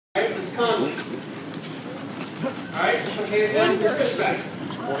Alright, Miss Conley. Alright, put hands down, Miss Fishback.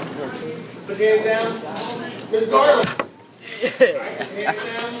 Put hands down, Miss Garland. Alright, put hands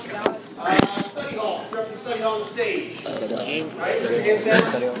down. Study hall. You're up in study hall on the stage. Alright, put hands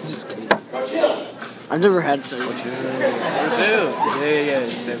down. Just kidding. Coach Hill. I've never had study hall. Yeah.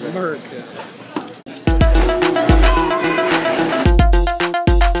 Same.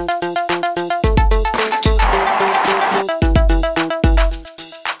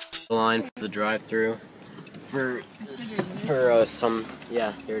 Line for the drive-through for some,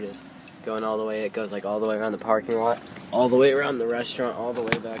 yeah, here it is, going all the way. It goes like all the way around the parking lot, all the way around the restaurant, all the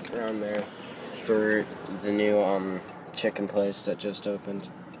way back around there for the new chicken place that just opened.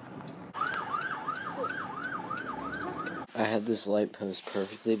 I had this light post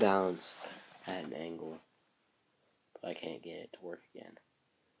perfectly balanced at an angle, but I can't get it to work again.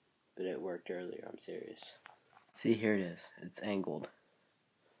 But it worked earlier, I'm serious. See, here it is. It's angled.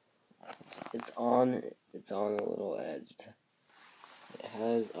 It's on a little edge. It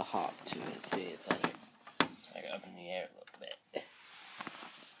has a hop to it. See, it's like up in the air a little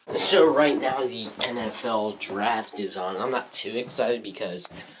bit. So right now the NFL draft is on. I'm not too excited because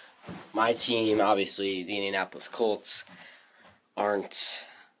my team, obviously the Indianapolis Colts, aren't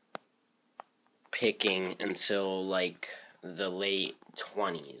picking until like the late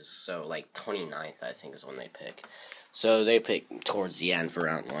 20s. So like 29th, I think, is when they pick. So they pick towards the end for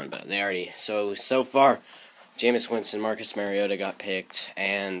round 1, but they already, so far, Jameis Winston, Marcus Mariota got picked,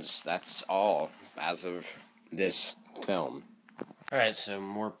 and that's all as of this film. Alright, so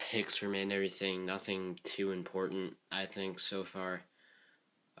more picks were made and everything, nothing too important, I think, so far,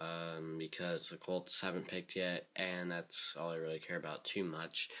 because the Colts haven't picked yet, and that's all I really care about too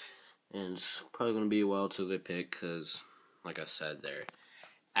much, and it's probably going to be a while till they pick, because, like I said, they're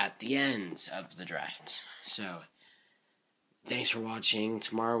at the end of the draft, so thanks for watching.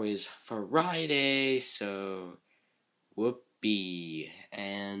 Tomorrow is Friday, so whoopee.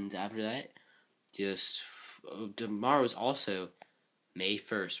 And after that, tomorrow is also May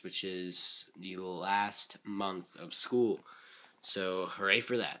 1st, which is the last month of school. So hooray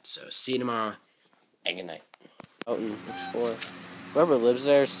for that. So see you tomorrow, and good night. Out and explore. Whoever lives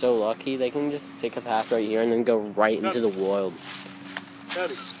there is so lucky. They can just take a path right here and then go right into the wild.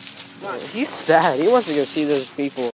 He's sad. He wants to go see those people.